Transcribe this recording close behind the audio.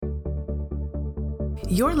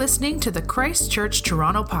You're listening to the Christ Church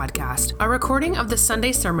Toronto podcast, a recording of the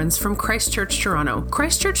Sunday sermons from Christ Church Toronto.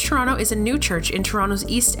 Christ Church Toronto is a new church in Toronto's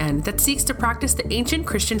East End that seeks to practice the ancient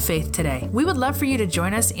Christian faith today. We would love for you to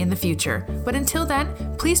join us in the future, but until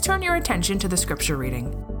then, please turn your attention to the scripture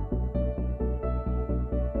reading.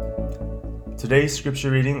 Today's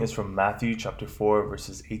scripture reading is from Matthew chapter 4,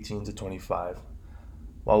 verses 18 to 25.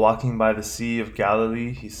 While walking by the Sea of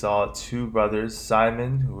Galilee, he saw two brothers,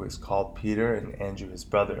 Simon, who is called Peter, and Andrew his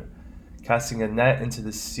brother, casting a net into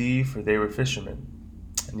the sea, for they were fishermen.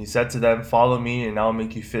 And he said to them, "Follow me, and I will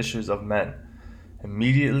make you fishers of men."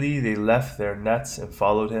 Immediately they left their nets and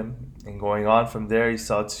followed him. And going on from there, he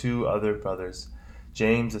saw two other brothers,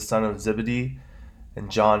 James the son of Zebedee,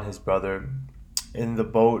 and John his brother, in the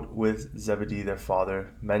boat with Zebedee their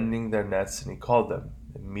father, mending their nets, and he called them.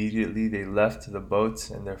 Immediately they left the boat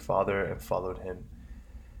and their father and followed him.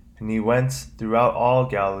 And he went throughout all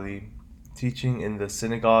Galilee, teaching in the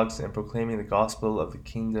synagogues and proclaiming the gospel of the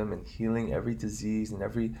kingdom and healing every disease and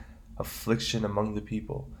every affliction among the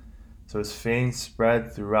people. So his fame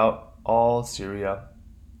spread throughout all Syria,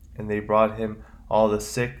 and they brought him all the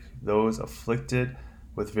sick, those afflicted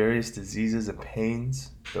with various diseases and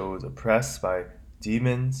pains, those oppressed by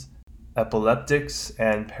demons, epileptics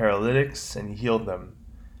and paralytics, and he healed them.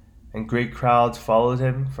 And great crowds followed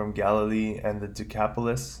him from Galilee and the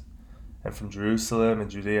Decapolis, and from Jerusalem and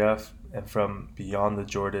Judea, and from beyond the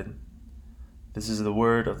Jordan. This is the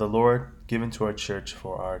word of the Lord, given to our church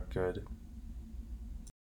for our good.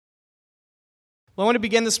 Well, I want to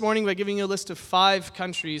begin this morning by giving you a list of 5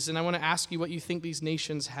 countries, and I want to ask you what you think these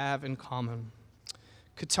nations have in common.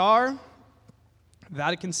 Qatar,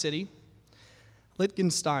 Vatican City,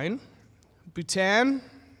 Liechtenstein, Bhutan,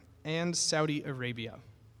 and Saudi Arabia.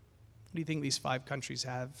 What do you think these 5 countries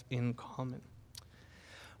have in common?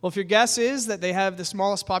 Well, if your guess is that they have the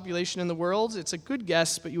smallest population in the world, it's a good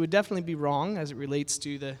guess, but you would definitely be wrong as it relates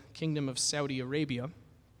to the Kingdom of Saudi Arabia.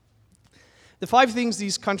 The 5 things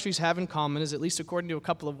these countries have in common is, at least according to a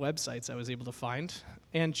couple of websites I was able to find,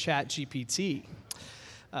 and ChatGPT.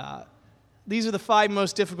 These are the 5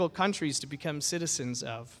 most difficult countries to become citizens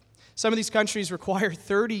of. Some of these countries require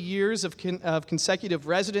 30 years of consecutive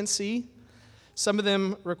residency. Some of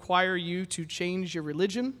them require you to change your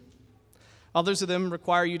religion. Others of them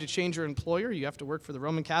require you to change your employer. You have to work for the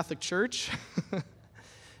Roman Catholic Church.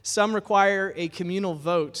 Some require a communal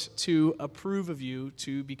vote to approve of you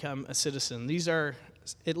to become a citizen. These are,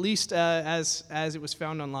 at least as it was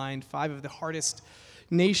found online, 5 of the hardest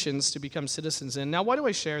nations to become citizens in. Now, why do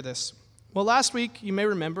I share this? Well, last week, you may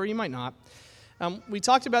remember, you might not, we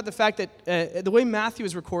talked about the fact that the way Matthew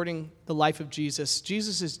is recording the life of Jesus,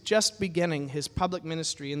 Jesus is just beginning his public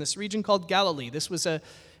ministry in this region called Galilee. This was a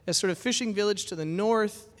sort of fishing village to the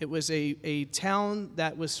north. It was a town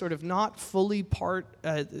that was sort of not fully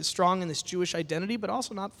strong in this Jewish identity, but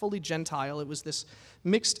also not fully Gentile. It was this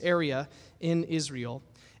mixed area in Israel.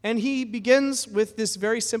 And he begins with this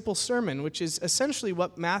very simple sermon, which is essentially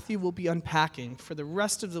what Matthew will be unpacking for the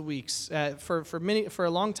rest of the weeks, for a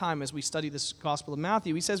long time as we study this Gospel of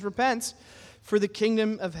Matthew. He says, "Repent, for the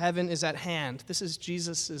kingdom of heaven is at hand." This is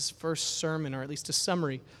Jesus' first sermon, or at least a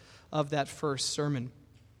summary of that first sermon.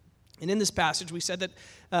 And in this passage, we said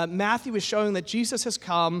that Matthew is showing that Jesus has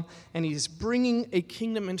come and he's bringing a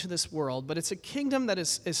kingdom into this world, but it's a kingdom that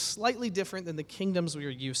is slightly different than the kingdoms we are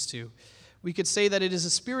used to. We could say that it is a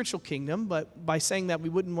spiritual kingdom, but by saying that, we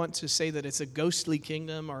wouldn't want to say that it's a ghostly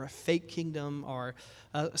kingdom or a fake kingdom or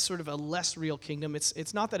a sort of a less real kingdom.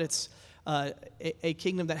 It's not that it's a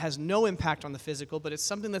kingdom that has no impact on the physical, but it's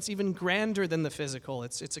something that's even grander than the physical.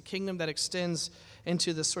 It's a kingdom that extends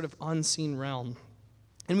into this sort of unseen realm.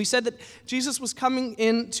 And we said that Jesus was coming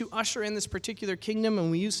in to usher in this particular kingdom, and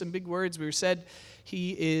we used some big words. We said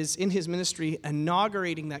he is, in his ministry,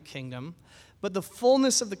 inaugurating that kingdom. But the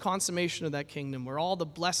fullness of the consummation of that kingdom, where all the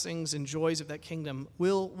blessings and joys of that kingdom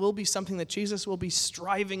will be something that Jesus will be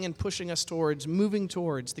striving and pushing us towards, moving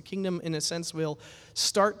towards. The kingdom, in a sense, will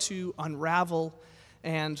start to unravel,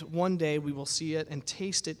 and one day we will see it and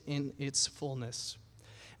taste it in its fullness.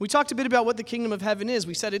 We talked a bit about what the kingdom of heaven is.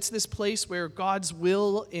 We said it's this place where God's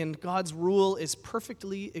will and God's rule is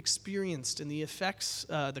perfectly experienced, and the effects,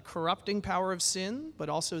 the corrupting power of sin, but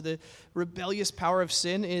also the rebellious power of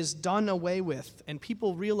sin is done away with, and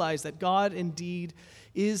people realize that God indeed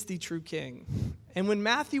is the true king. And when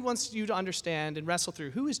Matthew wants you to understand and wrestle through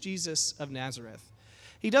who is Jesus of Nazareth,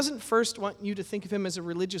 he doesn't first want you to think of him as a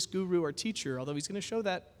religious guru or teacher, although he's going to show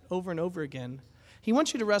that over and over again. He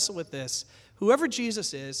wants you to wrestle with this. Whoever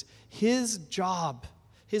Jesus is, his job,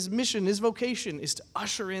 His mission, his vocation is to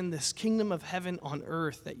usher in this kingdom of heaven on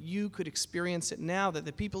earth, that you could experience it now, that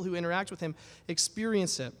the people who interact with him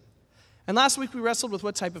experience it. And last week we wrestled with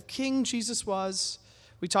what type of king Jesus was.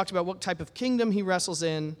 We talked about what type of kingdom he wrestles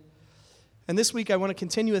in. And this week I want to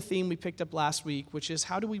continue a theme we picked up last week, which is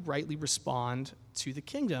how do we rightly respond to the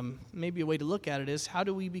kingdom? Maybe a way to look at it is how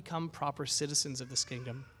do we become proper citizens of this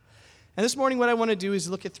kingdom? And this morning what I want to do is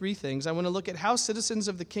look at three things. I want to look at how citizens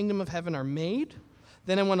of the kingdom of heaven are made.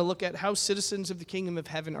 Then I want to look at how citizens of the kingdom of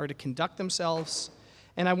heaven are to conduct themselves.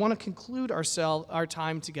 And I want to conclude our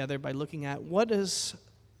time together by looking at what does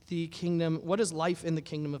life in the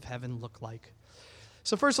kingdom of heaven look like?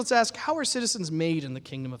 So first let's ask, how are citizens made in the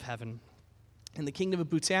kingdom of heaven? In the kingdom of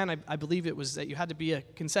Bhutan, I believe it was that you had to be a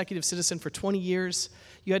consecutive citizen for 20 years.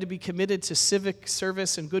 You had to be committed to civic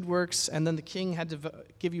service and good works, and then the king had to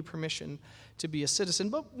give you permission to be a citizen.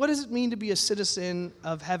 But what does it mean to be a citizen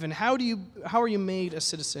of heaven? How are you made a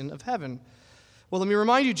citizen of heaven? Well, let me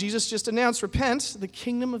remind you, Jesus just announced, repent, the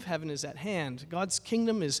kingdom of heaven is at hand. God's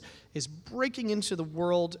kingdom is breaking into the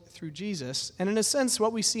world through Jesus. And in a sense,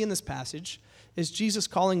 what we see in this passage is Jesus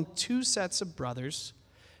calling two sets of brothers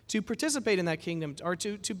to participate in that kingdom, or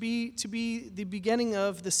to be the beginning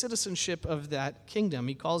of the citizenship of that kingdom.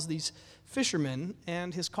 He calls these fishermen,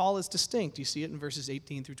 and his call is distinct. You see it in verses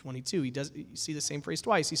 18 through 22. You see the same phrase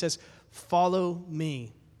twice. He says, follow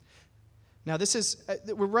me. Now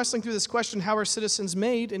we're wrestling through this question, how are citizens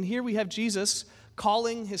made? And here we have Jesus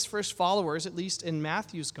calling his first followers, at least in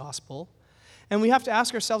Matthew's gospel. And we have to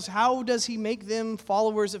ask ourselves, how does he make them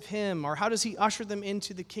followers of him? Or how does he usher them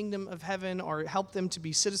into the kingdom of heaven or help them to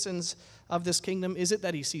be citizens of this kingdom? Is it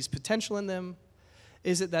that he sees potential in them?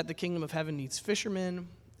 Is it that the kingdom of heaven needs fishermen?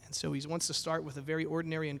 And so he wants to start with a very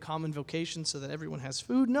ordinary and common vocation so that everyone has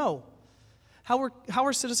food? No. How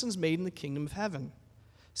are citizens made in the kingdom of heaven?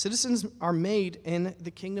 Citizens are made in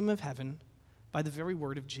the kingdom of heaven by the very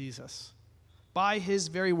word of Jesus. By his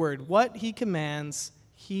very word. What he commands,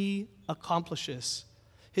 he accomplishes.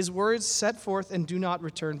 His words set forth and do not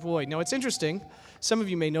return void. Now it's interesting, some of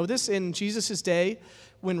you may know this, in Jesus' day,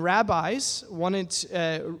 when rabbis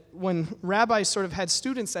sort of had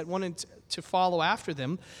students that wanted to follow after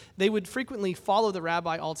them, they would frequently follow the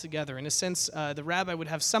rabbi altogether. In a sense, the rabbi would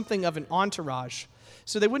have something of an entourage.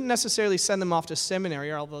 So they wouldn't necessarily send them off to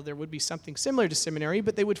seminary, although there would be something similar to seminary,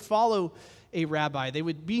 but they would follow a rabbi. They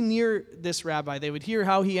would be near this rabbi. They would hear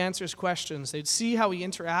how he answers questions. They'd see how he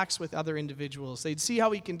interacts with other individuals. They'd see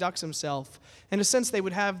how he conducts himself. In a sense, they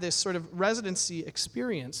would have this sort of residency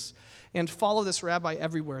experience and follow this rabbi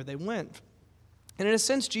everywhere they went. And in a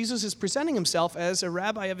sense, Jesus is presenting himself as a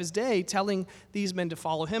rabbi of his day, telling these men to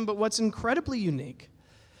follow him. But what's incredibly unique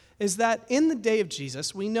is that in the day of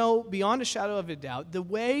Jesus, we know beyond a shadow of a doubt, the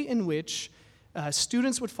way in which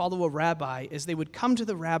students would follow a rabbi is they would come to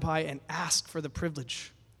the rabbi and ask for the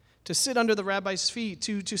privilege to sit under the rabbi's feet,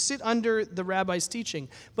 to sit under the rabbi's teaching.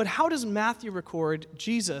 But how does Matthew record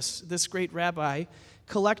Jesus, this great rabbi,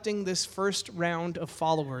 collecting this first round of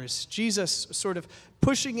followers? Jesus sort of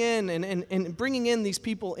pushing in and bringing in these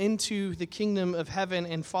people into the kingdom of heaven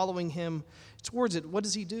and following him towards it. What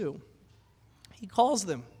does he do? He calls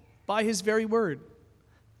them by his very word.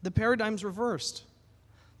 The paradigm's reversed.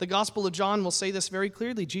 The Gospel of John will say this very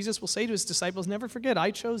clearly. Jesus will say to his disciples, never forget,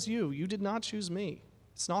 I chose you. You did not choose me.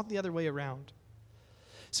 It's not the other way around.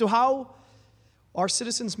 So how are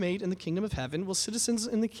citizens made in the kingdom of heaven? Well, citizens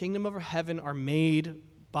in the kingdom of heaven are made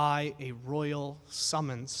by a royal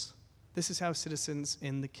summons. This is how citizens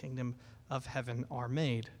in the kingdom of heaven are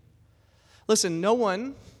made. Listen, no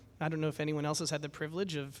one, I don't know if anyone else has had the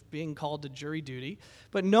privilege of being called to jury duty,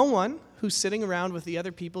 but no one who's sitting around with the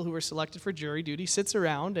other people who are selected for jury duty sits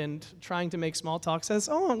around and trying to make small talk says,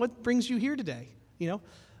 oh, what brings you here today? You know,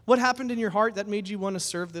 what happened in your heart that made you want to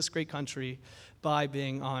serve this great country by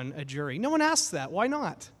being on a jury? No one asks that. Why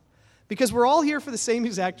not? Because we're all here for the same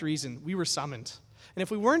exact reason. We were summoned. And if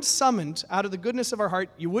we weren't summoned out of the goodness of our heart,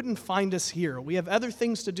 you wouldn't find us here. We have other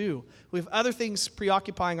things to do. We have other things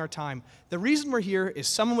preoccupying our time. The reason we're here is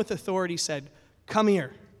someone with authority said, come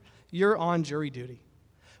here. You're on jury duty.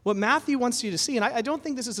 What Matthew wants you to see, and I don't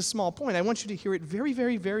think this is a small point, I want you to hear it very,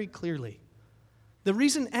 very, very clearly. The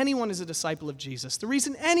reason anyone is a disciple of Jesus, the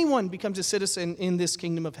reason anyone becomes a citizen in this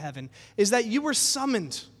kingdom of heaven, is that you were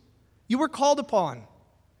summoned. You were called upon.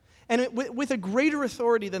 And with a greater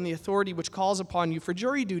authority than the authority which calls upon you for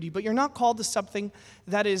jury duty, but you're not called to something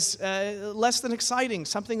that is less than exciting,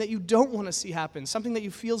 something that you don't want to see happen, something that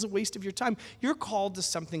you feel is a waste of your time. You're called to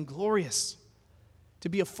something glorious, to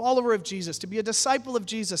be a follower of Jesus, to be a disciple of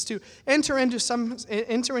Jesus, to enter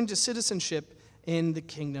into citizenship in the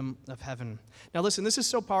kingdom of heaven. Now listen, this is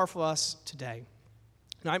so powerful for us today.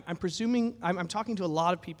 Now, I'm talking to a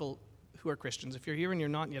lot of people who are Christians. If you're here and you're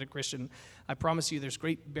not yet a Christian, I promise you there's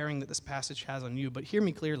great bearing that this passage has on you. But hear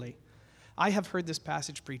me clearly. I have heard this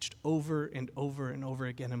passage preached over and over and over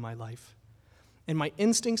again in my life. And my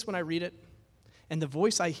instincts when I read it, and the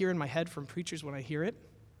voice I hear in my head from preachers when I hear it,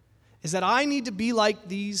 is that I need to be like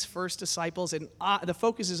these first disciples, and the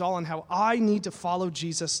focus is all on how I need to follow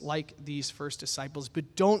Jesus like these first disciples.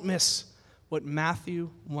 But don't miss what Matthew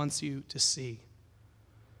wants you to see.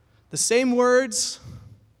 The same words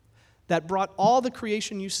that brought all the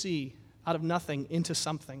creation you see out of nothing into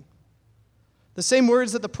something. The same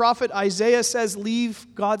words that the prophet Isaiah says leave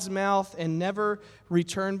God's mouth and never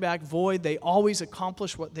return back void. They always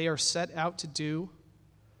accomplish what they are set out to do.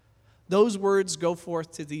 Those words go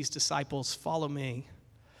forth to these disciples, follow me.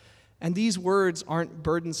 And these words aren't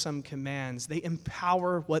burdensome commands. They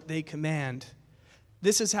empower what they command.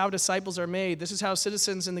 This is how disciples are made. This is how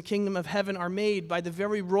citizens in the kingdom of heaven are made, by the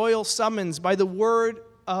very royal summons, by the word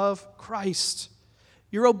of Christ.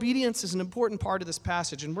 Your obedience is an important part of this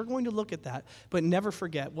passage, and we're going to look at that. But never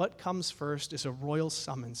forget, what comes first is a royal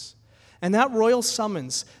summons. And that royal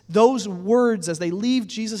summons, those words as they leave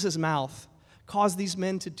Jesus' mouth, cause these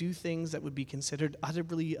men to do things that would be considered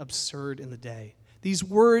utterly absurd in the day. These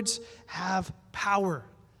words have power.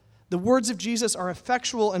 The words of Jesus are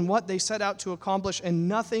effectual in what they set out to accomplish, and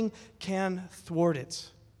nothing can thwart it.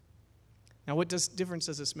 Now, what difference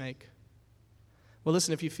does this make? Well,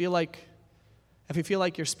 listen, if you feel like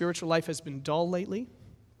your spiritual life has been dull lately,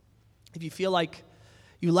 if you feel like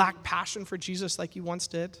you lack passion for Jesus like you once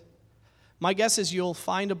did, my guess is you'll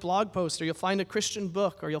find a blog post, or you'll find a Christian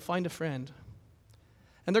book, or you'll find a friend.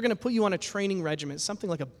 And they're going to put you on a training regimen, something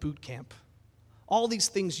like a boot camp. All these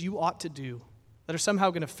things you ought to do that are somehow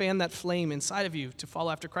going to fan that flame inside of you to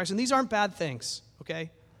follow after Christ. And these aren't bad things,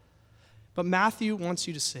 okay? But Matthew wants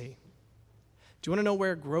you to see. Do you want to know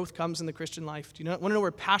where growth comes in the Christian life? Do you want to know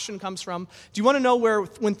where passion comes from? Do you want to know where,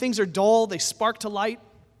 when things are dull, they spark to light?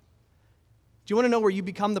 Do you want to know where you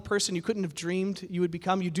become the person you couldn't have dreamed you would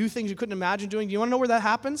become? You do things you couldn't imagine doing. Do you want to know where that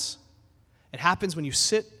happens? It happens when you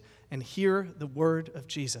sit and hear the word of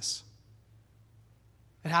Jesus.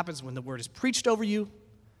 It happens when the word is preached over you.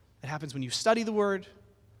 It happens when you study the word.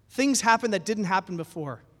 Things happen that didn't happen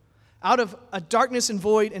before. Out of a darkness and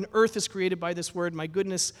void, an earth is created by this word. My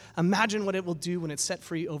goodness, imagine what it will do when it's set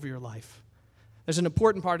free over your life. There's an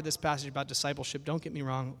important part of this passage about discipleship. Don't get me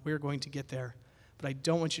wrong, we're going to get there. But I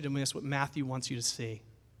don't want you to miss what Matthew wants you to see.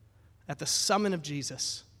 At the summon of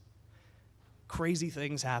Jesus, crazy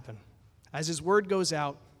things happen. As his word goes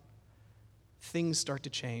out, things start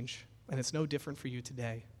to change. And it's no different for you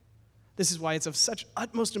today. This is why it's of such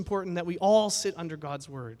utmost importance that we all sit under God's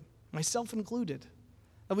word, myself included.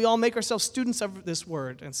 That we all make ourselves students of this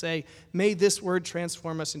word and say, may this word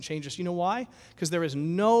transform us and change us. You know why? Because there is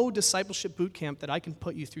no discipleship boot camp that I can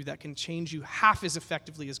put you through that can change you half as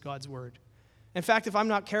effectively as God's word. In fact, if I'm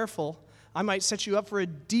not careful, I might set you up for a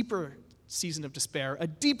deeper season of despair, a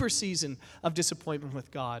deeper season of disappointment with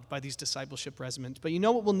God by these discipleship regimens. But you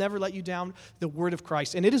know what will never let you down? The word of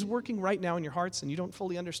Christ. And it is working right now in your hearts, and you don't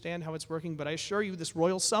fully understand how it's working, but I assure you this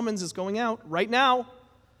royal summons is going out right now.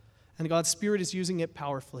 And God's Spirit is using it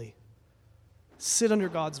powerfully. Sit under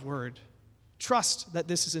God's word. Trust that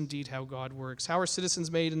this is indeed how God works. How are citizens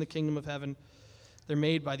made in the kingdom of heaven? They're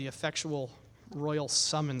made by the effectual royal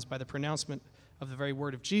summons, by the pronouncement of the very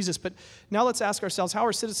word of Jesus. But now let's ask ourselves, how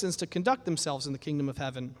are citizens to conduct themselves in the kingdom of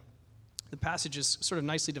heaven? The passage is sort of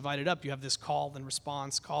nicely divided up. You have this call and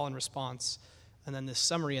response, and then this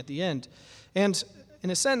summary at the end. And in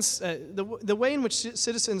a sense, the way in which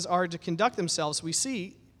citizens are to conduct themselves, we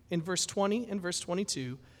see in verse 20 and verse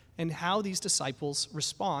 22, and how these disciples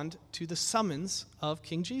respond to the summons of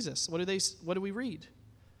King Jesus. What do we read?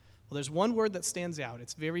 Well, there's one word that stands out.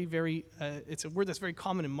 It's it's a word that's very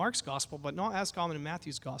common in Mark's gospel, but not as common in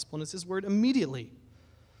Matthew's gospel, and it's this word immediately.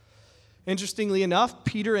 Interestingly enough,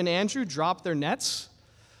 Peter and Andrew drop their nets.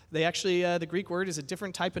 They actually, the Greek word is a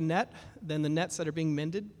different type of net than the nets that are being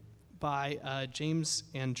mended by James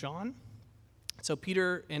and John. So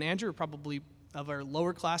Peter and Andrew are probably of our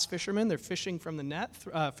lower class fishermen. They're fishing from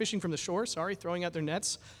the shore, throwing out their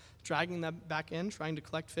nets, dragging them back in, trying to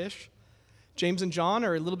collect fish. James and John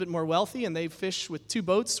are a little bit more wealthy, and they fish with two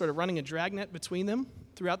boats, sort of running a dragnet between them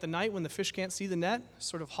throughout the night when the fish can't see the net,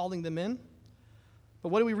 sort of hauling them in. But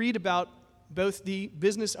what do we read about both the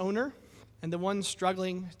business owner and the one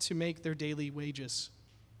struggling to make their daily wages?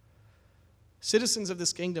 Citizens of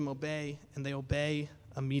this kingdom obey, and they obey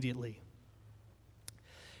immediately.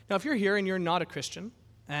 Now, if you're here and you're not a Christian,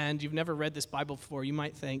 and you've never read this Bible before, you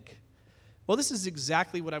might think, well, this is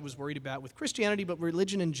exactly what I was worried about with Christianity, but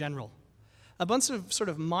religion in general. a bunch of sort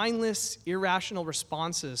of mindless, irrational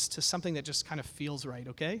responses to something that just kind of feels right,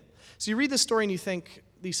 okay? So you read this story and you think,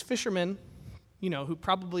 these fishermen, who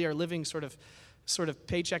probably are living sort of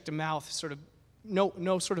paycheck to mouth, sort of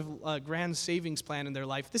no sort of grand savings plan in their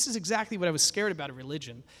life. This is exactly what I was scared about of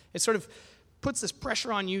religion. It sort of puts this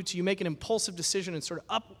pressure on you to make an impulsive decision and sort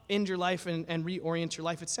of upend your life and reorient your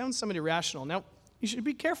life. It sounds somewhat irrational. Now, you should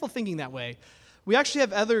be careful thinking that way. We actually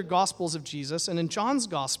have other Gospels of Jesus, and in John's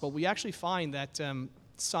Gospel, we actually find that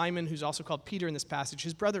Simon, who's also called Peter in this passage,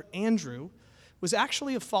 his brother Andrew, was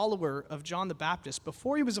actually a follower of John the Baptist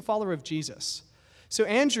before he was a follower of Jesus. So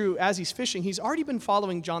Andrew, as he's fishing, he's already been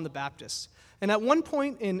following John the Baptist. And at one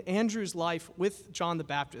point in Andrew's life with John the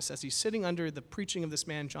Baptist, as he's sitting under the preaching of this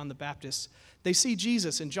man, John the Baptist, they see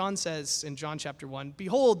Jesus, and John says in John chapter 1,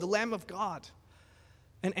 "Behold, the Lamb of God."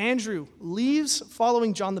 And Andrew leaves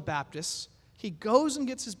following John the Baptist. He goes and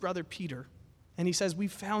gets his brother Peter, and he says,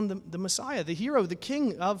 "We've found the Messiah, the hero, the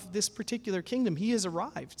king of this particular kingdom. He has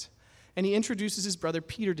arrived." And he introduces his brother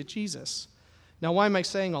Peter to Jesus. Now, why am I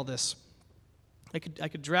saying all this? I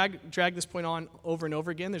could drag this point on over and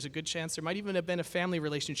over again. There's a good chance there might even have been a family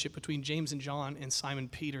relationship between James and John and Simon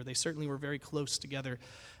Peter. They certainly were very close together,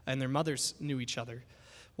 and their mothers knew each other.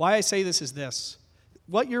 Why I say this is this.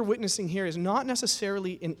 What you're witnessing here is not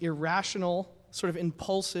necessarily an irrational, sort of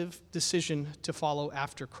impulsive decision to follow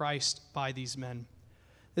after Christ by these men.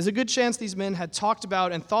 There's a good chance these men had talked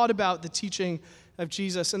about and thought about the teaching of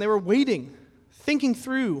Jesus, and they were waiting, thinking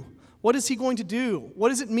through, what is he going to do? What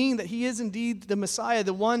does it mean that he is indeed the Messiah,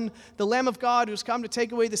 the Lamb of God who's come to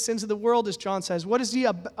take away the sins of the world, as John says? What is he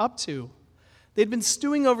up to? They'd been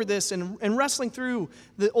stewing over this and wrestling through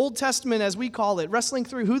the Old Testament, as we call it, wrestling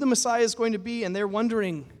through who the Messiah is going to be, and they're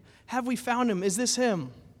wondering, have we found him? Is this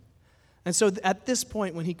him? And so at this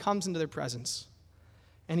point, when he comes into their presence,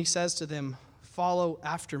 and he says to them, "Follow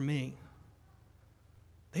after me,"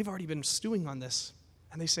 they've already been stewing on this,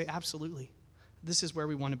 and they say, "Absolutely. This is where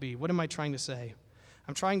we want to be." What am I trying to say?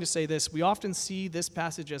 I'm trying to say this. We often see this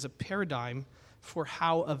passage as a paradigm for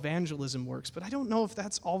how evangelism works, but I don't know if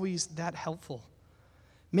that's always that helpful.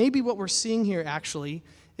 Maybe what we're seeing here actually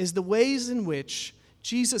is the ways in which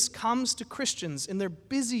Jesus comes to Christians in their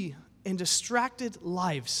busy and distracted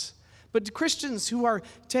lives, but to Christians who are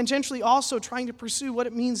tangentially also trying to pursue what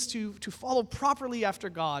it means to follow properly after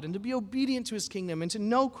God and to be obedient to his kingdom and to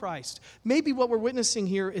know Christ. Maybe what we're witnessing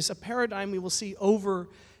here is a paradigm we will see over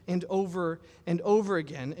and over and over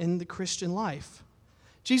again in the Christian life.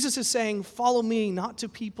 Jesus is saying, "Follow me," not to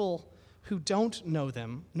people who don't know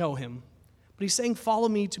him, but he's saying, "Follow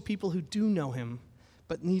me" to people who do know him,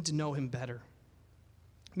 but need to know him better.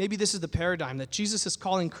 Maybe this is the paradigm that Jesus is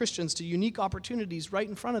calling Christians to unique opportunities right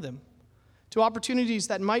in front of them, to opportunities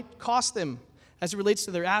that might cost them as it relates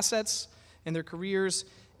to their assets and their careers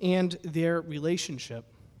and their relationship.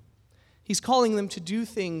 He's calling them to do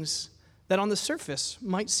things that on the surface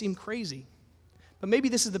might seem crazy. But maybe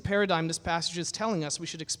this is the paradigm this passage is telling us we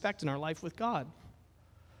should expect in our life with God.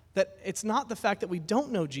 That it's not the fact that we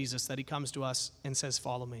don't know Jesus that he comes to us and says,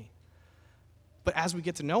 "Follow me." But as we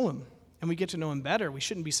get to know him, and we get to know him better, we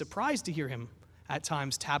shouldn't be surprised to hear him at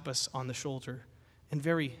times tap us on the shoulder and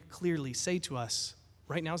very clearly say to us,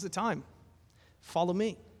 "Right now's the time. Follow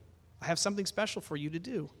me. I have something special for you to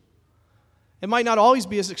do." It might not always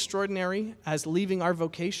be as extraordinary as leaving our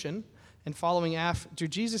vocation and following after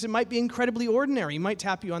Jesus. It might be incredibly ordinary. He might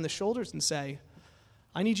tap you on the shoulders and say,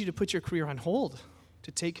 "I need you to put your career on hold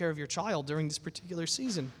to take care of your child during this particular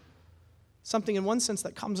season." Something in one sense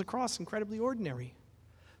that comes across incredibly ordinary.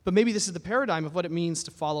 But maybe this is the paradigm of what it means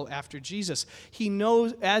to follow after Jesus. He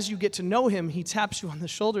knows, as you get to know him, he taps you on the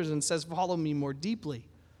shoulders and says, "Follow me more deeply."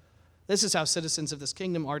 This is how citizens of this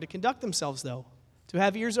kingdom are to conduct themselves, though, to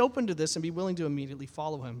have ears open to this and be willing to immediately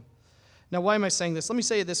follow him. Now, why am I saying this? Let me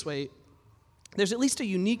say it this way. There's at least a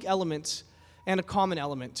unique element and a common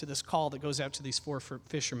element to this call that goes out to these four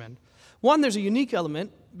fishermen. One, there's a unique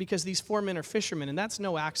element because these four men are fishermen, and that's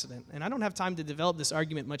no accident. And I don't have time to develop this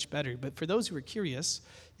argument much better, but for those who are curious,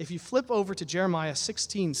 if you flip over to Jeremiah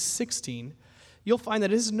 16:16, you'll find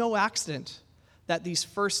that it is no accident that these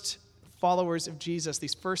first followers of Jesus,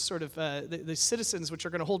 these first sort of the citizens which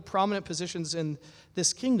are going to hold prominent positions in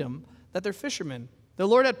this kingdom, that they're fishermen. The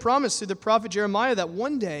Lord had promised through the prophet Jeremiah that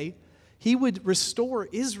one day he would restore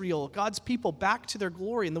Israel, God's people, back to their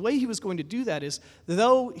glory. And the way he was going to do that is,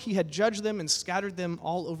 though he had judged them and scattered them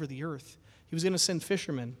all over the earth, he was going to send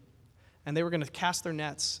fishermen, and they were going to cast their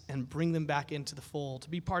nets and bring them back into the fold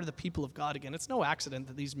to be part of the people of God again. It's no accident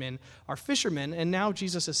that these men are fishermen, and now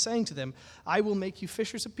Jesus is saying to them, "I will make you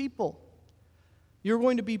fishers of people." You're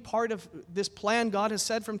going to be part of this plan God has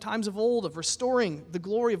said from times of old of restoring the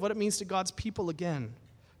glory of what it means to God's people again.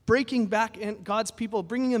 Breaking back in God's people,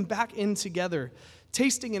 bringing them back in together,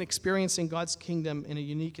 tasting and experiencing God's kingdom in a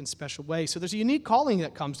unique and special way. So there's a unique calling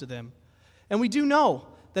that comes to them. And we do know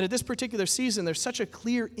that at this particular season, there's such a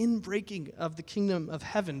clear inbreaking of the kingdom of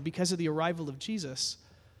heaven because of the arrival of Jesus,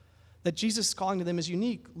 that Jesus' calling to them is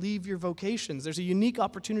unique. Leave your vocations. There's a unique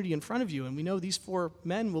opportunity in front of you, and we know these 4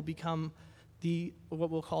 men will become what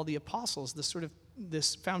we'll call the apostles,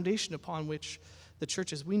 this foundation upon which the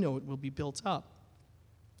church as we know it will be built up.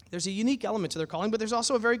 There's a unique element to their calling, but there's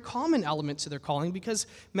also a very common element to their calling, because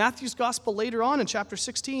Matthew's gospel later on in chapter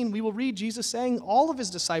 16, we will read Jesus saying all of his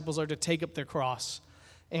disciples are to take up their cross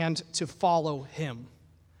and to follow him.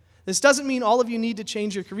 This doesn't mean all of you need to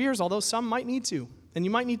change your careers, although some might need to, and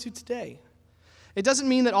you might need to today. It doesn't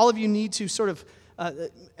mean that all of you need to sort of,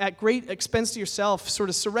 at great expense to yourself, sort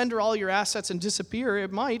of surrender all your assets and disappear.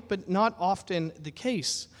 It might, but not often the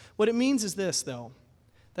case. What it means is this, though,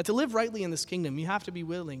 that to live rightly in this kingdom, you have to be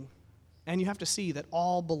willing, and you have to see that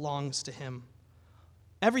all belongs to him.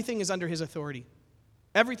 Everything is under his authority.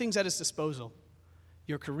 Everything's at his disposal.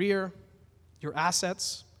 Your career, your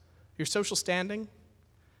assets, your social standing.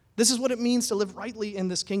 This is what it means to live rightly in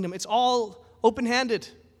this kingdom. It's all open-handed.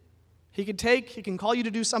 He can call you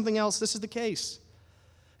to do something else. This is the case.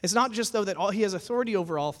 It's not just, though, that he has authority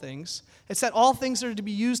over all things. It's that all things are to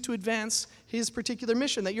be used to advance his particular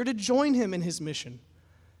mission, that you're to join him in his mission.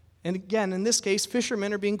 And again, in this case,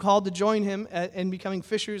 fishermen are being called to join him in becoming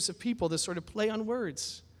fishers of people, this sort of play on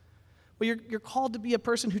words. Well, you're called to be a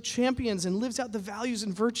person who champions and lives out the values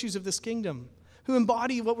and virtues of this kingdom, who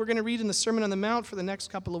embody what we're going to read in the Sermon on the Mount for the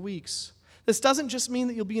next couple of weeks. This doesn't just mean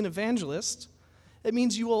that you'll be an evangelist. It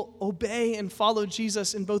means you will obey and follow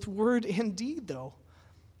Jesus in both word and deed, though.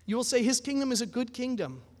 You will say his kingdom is a good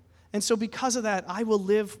kingdom. And so because of that, I will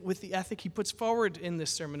live with the ethic he puts forward in this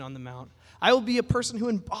Sermon on the Mount. I will be a person who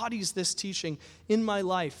embodies this teaching in my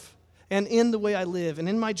life and in the way I live and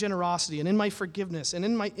in my generosity and in my forgiveness and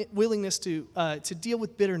in my willingness to deal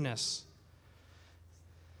with bitterness.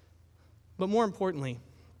 But more importantly,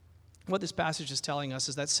 what this passage is telling us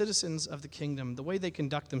is that citizens of the kingdom, the way they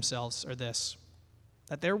conduct themselves are this,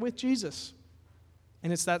 that they're with Jesus.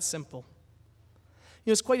 And it's that simple. You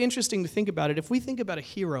know, it's quite interesting to think about it. If we think about a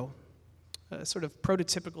hero, a sort of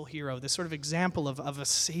prototypical hero, this sort of example of a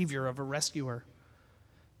savior, of a rescuer,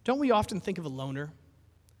 don't we often think of a loner?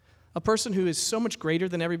 A person who is so much greater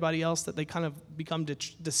than everybody else that they kind of become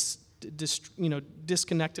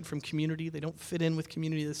disconnected from community. They don't fit in with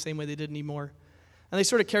community the same way they did anymore. And they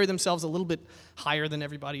sort of carry themselves a little bit higher than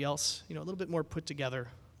everybody else, a little bit more put together,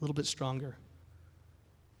 a little bit stronger.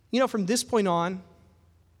 From this point on,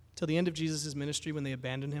 till the end of Jesus' ministry when they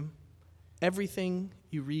abandon him, everything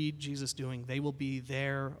you read Jesus doing, they will be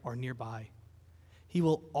there or nearby. He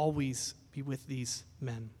will always be with these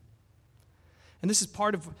men. And this is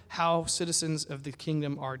part of how citizens of the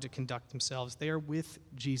kingdom are to conduct themselves. They are with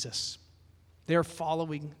Jesus. They are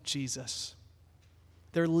following Jesus.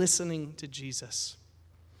 They're listening to Jesus.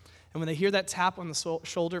 And when they hear that tap on the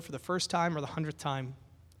shoulder for the first time or the 100th time,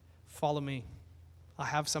 follow me. I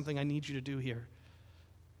have something I need you to do here.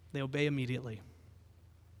 They obey immediately.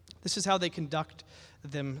 This is how they conduct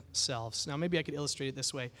themselves. Now, maybe I could illustrate it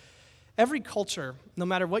this way. Every culture, no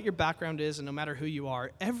matter what your background is and no matter who you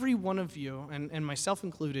are, every one of you, and myself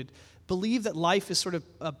included, believe that life is sort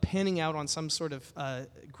of panning out on some sort of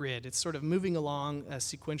grid. It's sort of moving along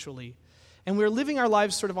sequentially. And we're living our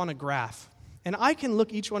lives sort of on a graph. And I can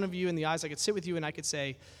look each one of you in the eyes. I could sit with you and I could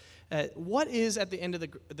say, what is at the end of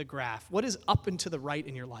the graph? What is up and to the right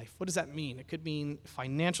in your life? What does that mean? It could mean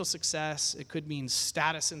financial success. It could mean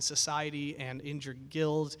status in society and in your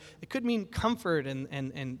guild. It could mean comfort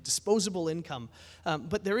and disposable income.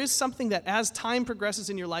 But there is something that as time progresses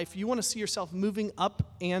in your life, you want to see yourself moving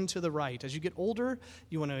up and to the right. As you get older,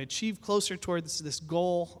 you want to achieve closer towards this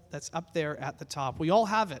goal that's up there at the top. We all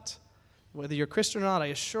have it. Whether you're Christian or not, I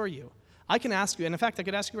assure you. I can ask you, and in fact, I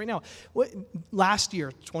could ask you right now, last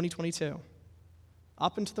year, 2022,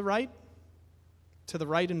 up and to the right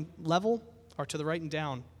and level, or to the right and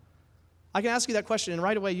down? I can ask you that question, and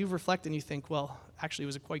right away you reflect and you think, well, actually it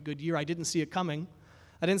was a quite good year. I didn't see it coming.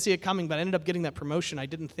 But I ended up getting that promotion I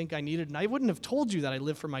didn't think I needed, and I wouldn't have told you that I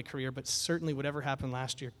lived for my career, but certainly whatever happened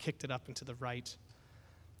last year kicked it up and to the right.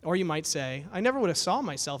 Or you might say, I never would have saw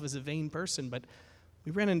myself as a vain person, but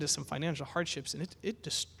we ran into some financial hardships, and it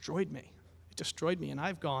destroyed me. It destroyed me, and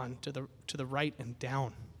I've gone to the right and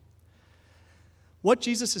down. What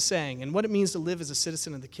Jesus is saying, and what it means to live as a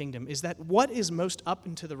citizen of the kingdom, is that what is most up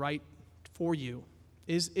and to the right for you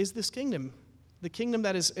is this kingdom. the kingdom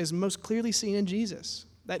that is most clearly seen in Jesus,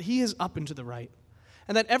 that he is up and to the right.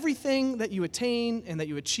 And that everything that you attain and that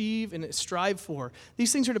you achieve and strive for,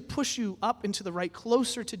 these things are to push you up and to the right,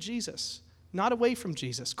 closer to Jesus, not away from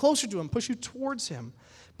Jesus, closer to him, push you towards him,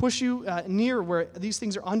 push you near where these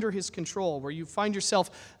things are under his control, where you find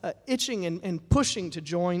yourself itching and pushing to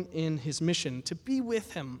join in his mission, to be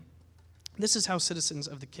with him. This is how citizens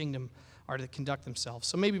of the kingdom are to conduct themselves.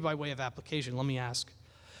 So maybe by way of application, let me ask,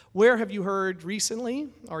 where have you heard recently,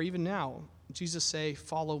 or even now, Jesus say,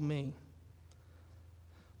 "Follow me"?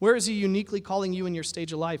 Where is he uniquely calling you in your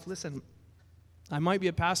stage of life? Listen, I might be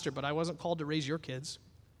a pastor, but I wasn't called to raise your kids.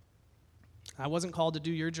 I wasn't called to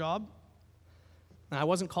do your job. And I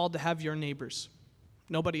wasn't called to have your neighbors.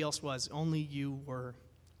 Nobody else was, only you were.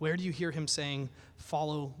 Where do you hear him saying,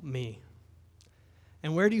 "Follow me"?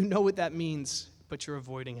 And where do you know what that means, but you're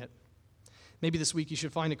avoiding it? Maybe this week you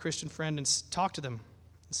should find a Christian friend and talk to them.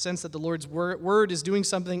 Sense that the Lord's word is doing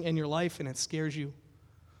something in your life and it scares you.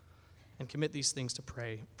 And commit these things to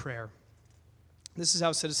prayer. This is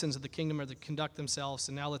how citizens of the kingdom are to conduct themselves.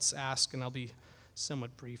 And now let's ask, and I'll be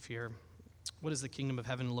somewhat brief here, what does the kingdom of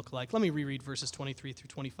heaven look like? Let me reread verses 23 through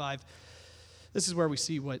 25. This is where we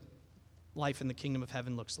see what life in the kingdom of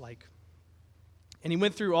heaven looks like. And he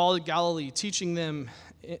went through all Galilee, teaching in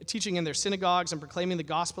their synagogues and proclaiming the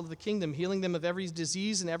gospel of the kingdom, healing them of every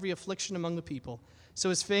disease and every affliction among the people. So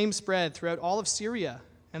his fame spread throughout all of Syria.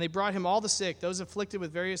 And they brought him all the sick, those afflicted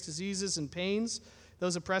with various diseases and pains,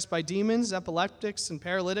 those oppressed by demons, epileptics, and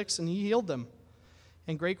paralytics, and he healed them.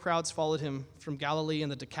 And great crowds followed him from Galilee and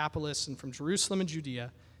the Decapolis, and from Jerusalem and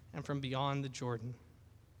Judea, and from beyond the Jordan.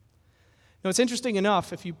 Now, it's interesting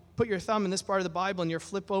enough, if you put your thumb in this part of the Bible and you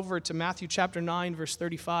flip over to Matthew chapter 9, verse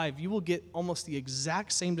 35, you will get almost the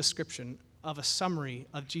exact same description of a summary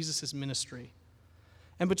of Jesus' ministry.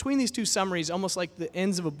 And between these two summaries, almost like the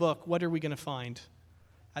ends of a book, what are we going to find?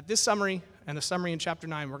 At this summary and the summary in chapter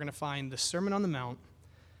 9, we're going to find the Sermon on the Mount,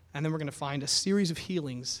 and then we're going to find a series of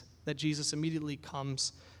healings that Jesus immediately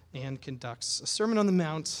comes and conducts. A Sermon on the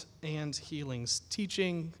Mount and healings,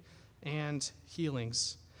 teaching and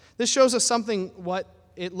healings. This shows us something what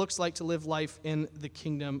it looks like to live life in the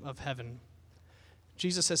kingdom of heaven.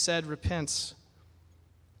 Jesus has said, repent.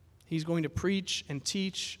 He's going to preach and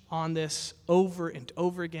teach on this over and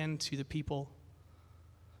over again to the people.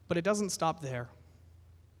 But it doesn't stop there.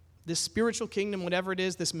 This spiritual kingdom, whatever it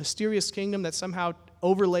is, this mysterious kingdom that somehow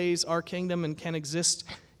overlays our kingdom and can exist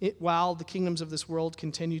while the kingdoms of this world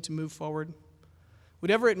continue to move forward.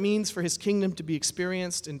 Whatever it means for his kingdom to be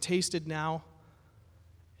experienced and tasted now,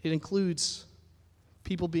 it includes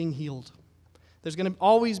people being healed. There's going to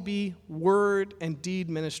always be word and deed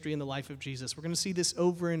ministry in the life of Jesus. We're going to see this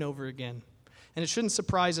over and over again. And it shouldn't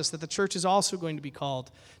surprise us that the church is also going to be called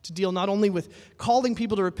to deal not only with calling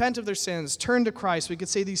people to repent of their sins, turn to Christ, we could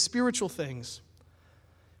say these spiritual things,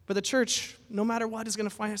 but the church, no matter what, is going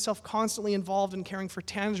to find itself constantly involved in caring for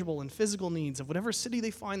tangible and physical needs of whatever city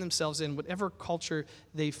they find themselves in, whatever culture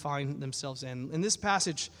they find themselves in. In this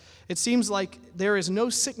passage, it seems like there is no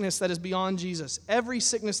sickness that is beyond Jesus. Every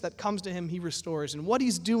sickness that comes to him, he restores. And what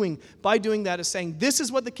he's doing by doing that is saying, this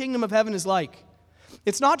is what the kingdom of heaven is like.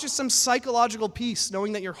 It's not just some psychological peace,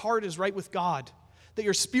 knowing that your heart is right with God, that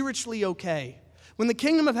you're spiritually okay. When the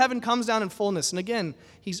kingdom of heaven comes down in fullness, and again,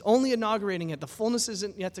 he's only inaugurating it, the fullness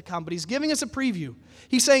isn't yet to come, but he's giving us a preview.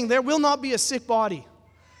 He's saying there will not be a sick body.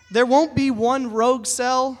 There won't be one rogue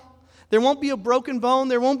cell. There won't be a broken bone.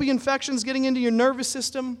 There won't be infections getting into your nervous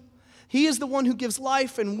system. He is the one who gives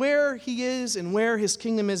life, and where he is and where his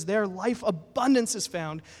kingdom is, there life abundance is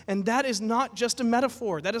found. And that is not just a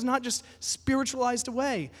metaphor. That is not just spiritualized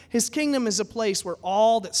away. His kingdom is a place where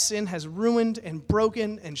all that sin has ruined and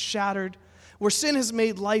broken and shattered, where sin has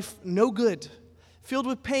made life no good, filled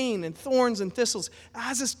with pain and thorns and thistles.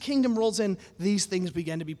 As his kingdom rolls in, these things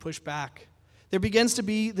begin to be pushed back. There begins to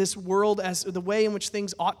be this world as the way in which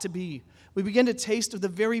things ought to be. We begin to taste of the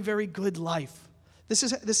very, very good life. This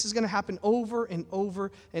is going to happen over and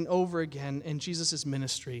over and over again in Jesus'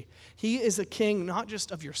 ministry. He is a king not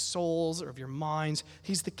just of your souls or of your minds.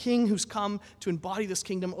 He's the king who's come to embody this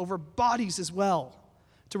kingdom over bodies as well,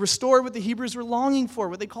 to restore what the Hebrews were longing for,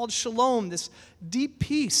 what they called shalom, this deep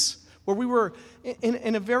peace, where we were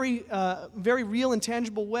in a very, very real and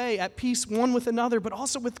tangible way at peace one with another, but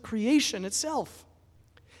also with creation itself.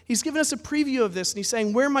 He's given us a preview of this, and he's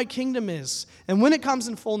saying where my kingdom is. And when it comes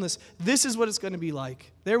in fullness, this is what it's going to be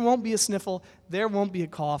like. There won't be a sniffle. There won't be a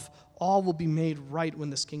cough. All will be made right when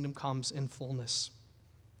this kingdom comes in fullness.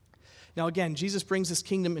 Now again, Jesus brings this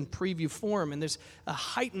kingdom in preview form, and there's a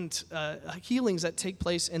heightened healings that take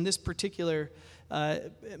place in this particular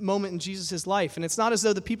moment in Jesus' life. And it's not as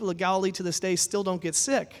though the people of Galilee to this day still don't get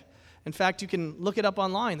sick. In fact, you can look it up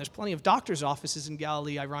online. There's plenty of doctors' offices in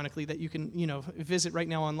Galilee, ironically, that you can, visit right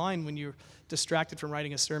now online when you're distracted from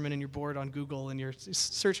writing a sermon and you're bored on Google and you're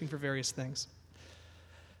searching for various things.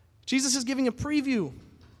 Jesus is giving a preview.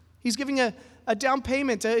 He's giving a down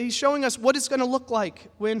payment. He's showing us what it's going to look like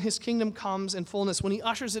when his kingdom comes in fullness, when he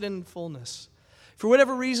ushers it in fullness. For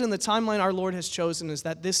whatever reason, the timeline our Lord has chosen is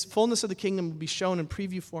that this fullness of the kingdom will be shown in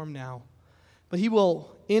preview form now. But he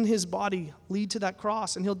will, in his body, lead to that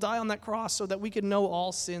cross, and he'll die on that cross so that we can know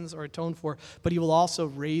all sins are atoned for. But he will also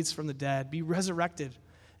raise from the dead, be resurrected,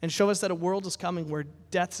 and show us that a world is coming where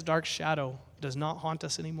death's dark shadow does not haunt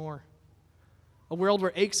us anymore. A world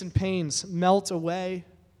where aches and pains melt away,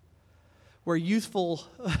 where youthful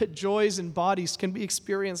joys and bodies can be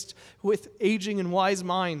experienced with aging and wise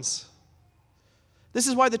minds. This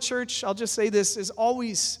is why the church, I'll just say this, is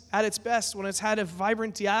always at its best when it's had a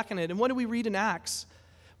vibrant diaconate. And what do we read in Acts?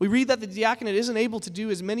 We read that the diaconate isn't able to do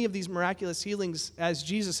as many of these miraculous healings as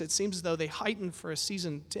Jesus. It seems as though they heightened for a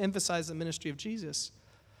season to emphasize the ministry of Jesus.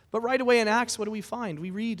 But right away in Acts, what do we find? We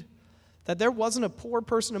read that there wasn't a poor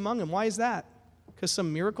person among them. Why is that? Because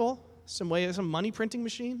some miracle? Some money printing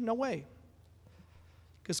machine? No way.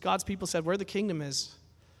 Because God's people said, where the kingdom is,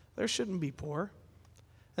 there shouldn't be poor.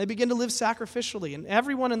 They begin to live sacrificially, and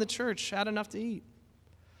everyone in the church had enough to eat.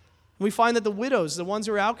 And we find that the widows, the ones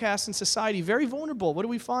who are outcasts in society, very vulnerable. What do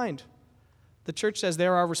we find? The church says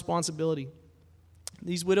they're our responsibility.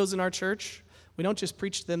 These widows in our church, we don't just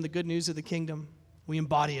preach to them the good news of the kingdom. We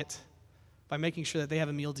embody it by making sure that they have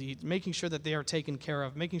a meal to eat, making sure that they are taken care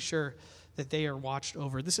of, making sure that they are watched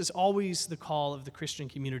over. This is always the call of the Christian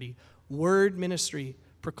community. Word ministry,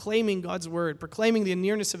 proclaiming God's word, proclaiming the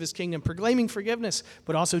nearness of his kingdom, proclaiming forgiveness,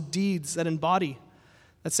 but also deeds that embody,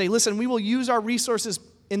 that say, listen, we will use our resources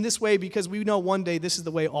in this way because we know one day this is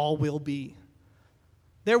the way all will be.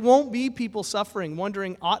 There won't be people suffering,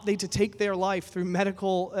 wondering, ought they to take their life through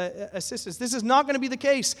medical assistance? This is not going to be the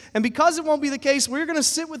case. And because it won't be the case, we're going to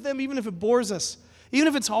sit with them even if it bores us, even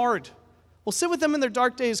if it's hard. We'll sit with them in their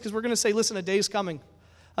dark days because we're going to say, listen, a day's coming.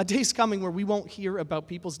 A day's coming where we won't hear about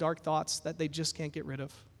people's dark thoughts that they just can't get rid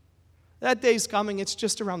of. That day's coming. It's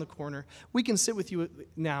just around the corner. We can sit with you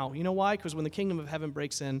now. You know why? Because when the kingdom of heaven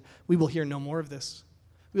breaks in, we will hear no more of this.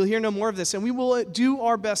 We'll hear no more of this, and we will do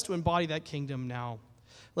our best to embody that kingdom now.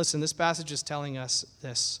 Listen, this passage is telling us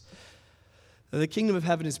this. The kingdom of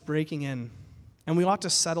heaven is breaking in, and we ought to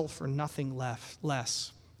settle for nothing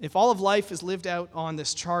less. If all of life is lived out on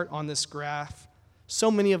this chart, on this graph, so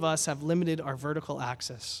many of us have limited our vertical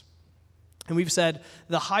axis. And we've said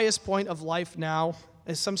the highest point of life now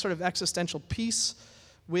is some sort of existential peace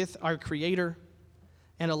with our Creator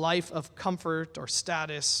and a life of comfort or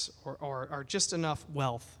status or just enough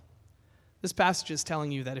wealth. This passage is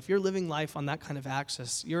telling you that if you're living life on that kind of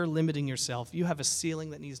axis, you're limiting yourself. You have a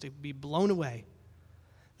ceiling that needs to be blown away.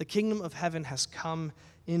 The kingdom of heaven has come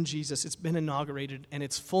in Jesus. It's been inaugurated, and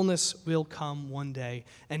its fullness will come one day.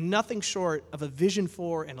 And nothing short of a vision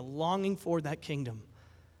for and a longing for that kingdom,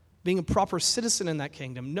 being a proper citizen in that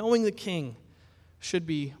kingdom, knowing the King, should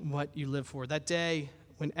be what you live for. That day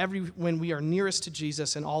when we are nearest to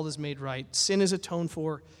Jesus and all is made right, sin is atoned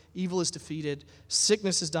for, evil is defeated,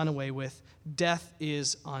 sickness is done away with, death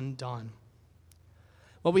is undone.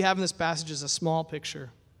 What we have in this passage is a small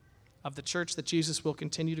picture of the church that Jesus will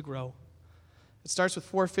continue to grow. It starts with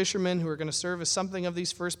 4 fishermen who are going to serve as something of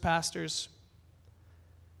these first pastors.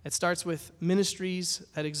 It starts with ministries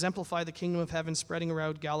that exemplify the kingdom of heaven spreading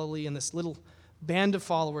around Galilee and this little band of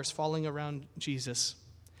followers following around Jesus.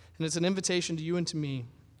 And it's an invitation to you and to me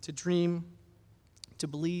to dream, to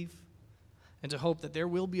believe, and to hope that there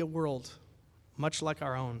will be a world much like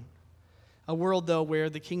our own. A world, though, where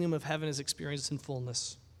the kingdom of heaven is experienced in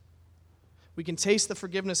fullness. We can taste the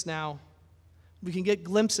forgiveness now. We can get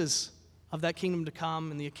glimpses of that kingdom to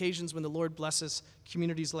come and the occasions when the Lord blesses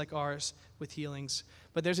communities like ours with healings.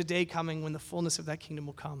 But there's a day coming when the fullness of that kingdom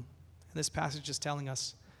will come. And this passage is telling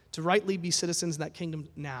us to rightly be citizens in that kingdom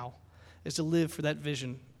now is to live for that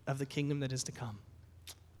vision of the kingdom that is to come.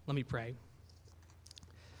 Let me pray.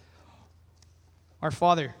 Our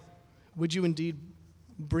Father, would you indeed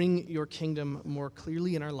bring your kingdom more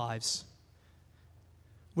clearly in our lives?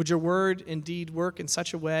 Would your word indeed work in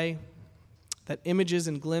such a way that images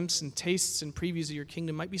and glimpses and tastes and previews of your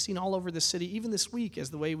kingdom might be seen all over the city, even this week,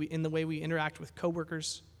 in the way we interact with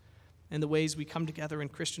coworkers, and the ways we come together in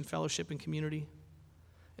Christian fellowship and community,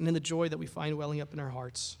 and in the joy that we find welling up in our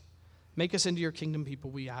hearts. Make us into your kingdom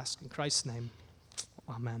people, we ask. In Christ's name,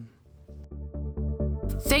 amen.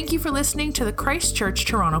 Thank you for listening to the Christ Church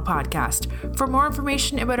Toronto podcast. For more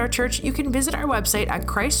information about our church, you can visit our website at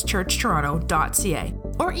christchurchtoronto.ca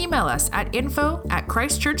or email us at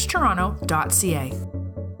info@christchurchtoronto.ca.